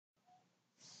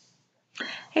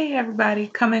Hey everybody,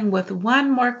 coming with one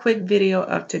more quick video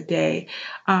of today.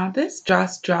 This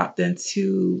just dropped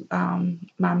into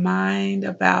my mind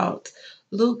about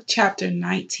Luke chapter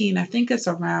 19. I think it's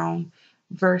around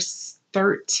verse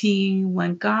 13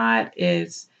 when God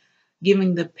is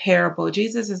giving the parable.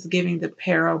 Jesus is giving the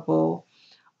parable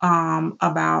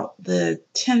about the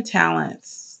 10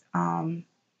 talents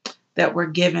that were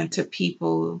given to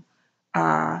people.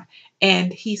 Uh,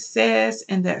 and he says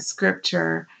in that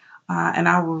scripture, and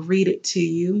I will read it to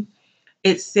you.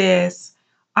 It says,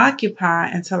 occupy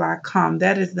until I come.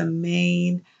 That is the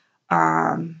main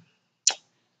um,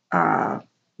 uh,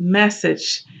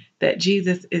 message that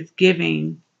Jesus is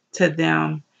giving to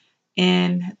them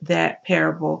in that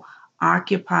parable.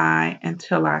 Occupy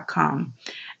until I come.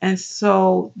 And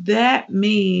so that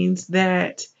means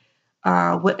that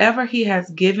whatever he has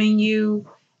given you,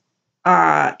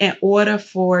 in order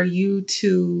for you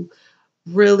to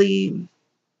really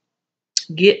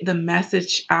get the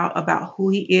message out about who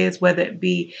he is, whether it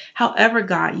be however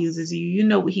God uses you, you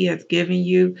know what he has given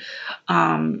you,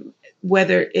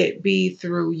 whether it be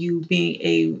through you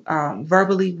being a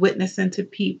verbally witnessing to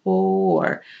people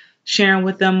or sharing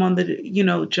with them on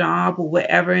the job or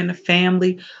whatever in the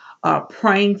family,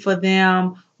 praying for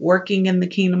them, working in the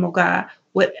kingdom of God,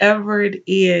 whatever it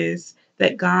is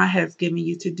that God has given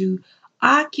you to do,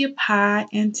 occupy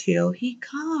until he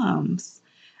comes.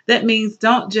 That means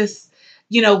don't just,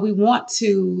 we want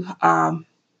to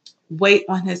wait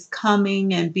on his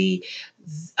coming and be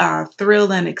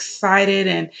thrilled and excited.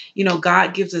 And,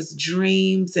 God gives us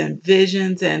dreams and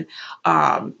visions and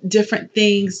different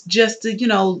things just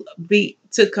to, be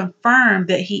to confirm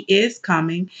that he is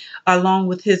coming, along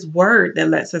with his word that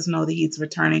lets us know that he's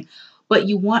returning. But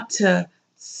you want to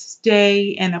stay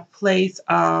in a place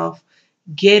of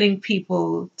getting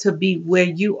people to be where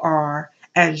you are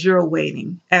as you're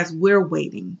waiting, as we're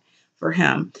waiting for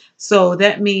him. So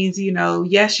that means,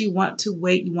 yes, you want to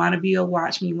wait, you want to be a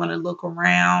watchman, you want to look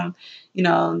around,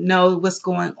 know what's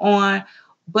going on,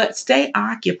 but stay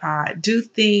occupied. Do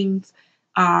things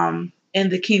in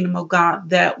the kingdom of God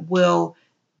that will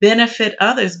benefit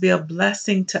others, be a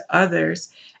blessing to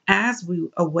others as we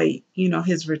await,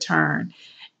 his return.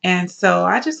 And so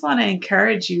I just want to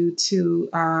encourage you to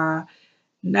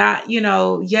not,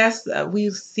 yes, we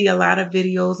see a lot of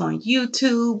videos on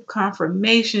YouTube,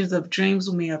 confirmations of dreams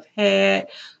we may have had,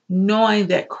 knowing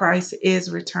that Christ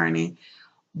is returning,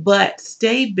 but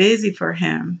stay busy for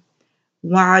him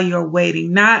while you're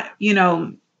waiting. Not,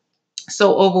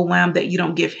 so overwhelmed that you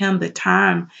don't give him the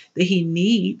time that he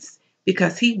needs,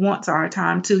 because he wants our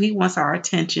time too. He wants our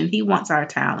attention. He wants our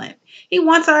talent. He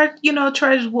wants our,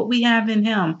 treasure, what we have in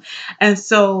him. And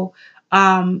so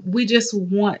we just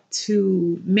want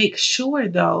to make sure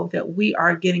though that we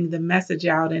are getting the message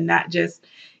out and not just,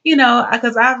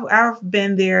 because I've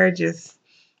been there just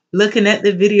looking at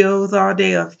the videos all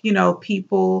day of,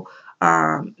 people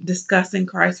discussing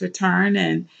Christ's return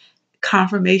and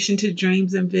confirmation to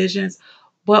dreams and visions.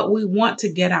 But we want to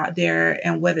get out there,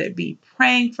 and whether it be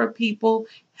praying for people,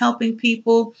 helping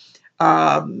people,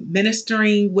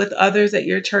 ministering with others at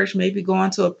your church, maybe going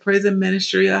to a prison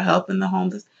ministry or helping the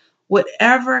homeless,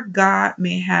 whatever God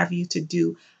may have you to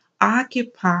do,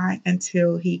 occupy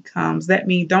until he comes. That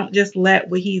means don't just let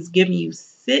what he's giving you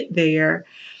sit there.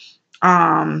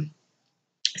 Um,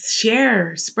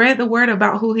 Share, spread the word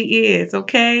about who he is,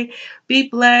 okay? Be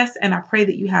blessed, and I pray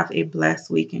that you have a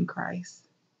blessed week in Christ.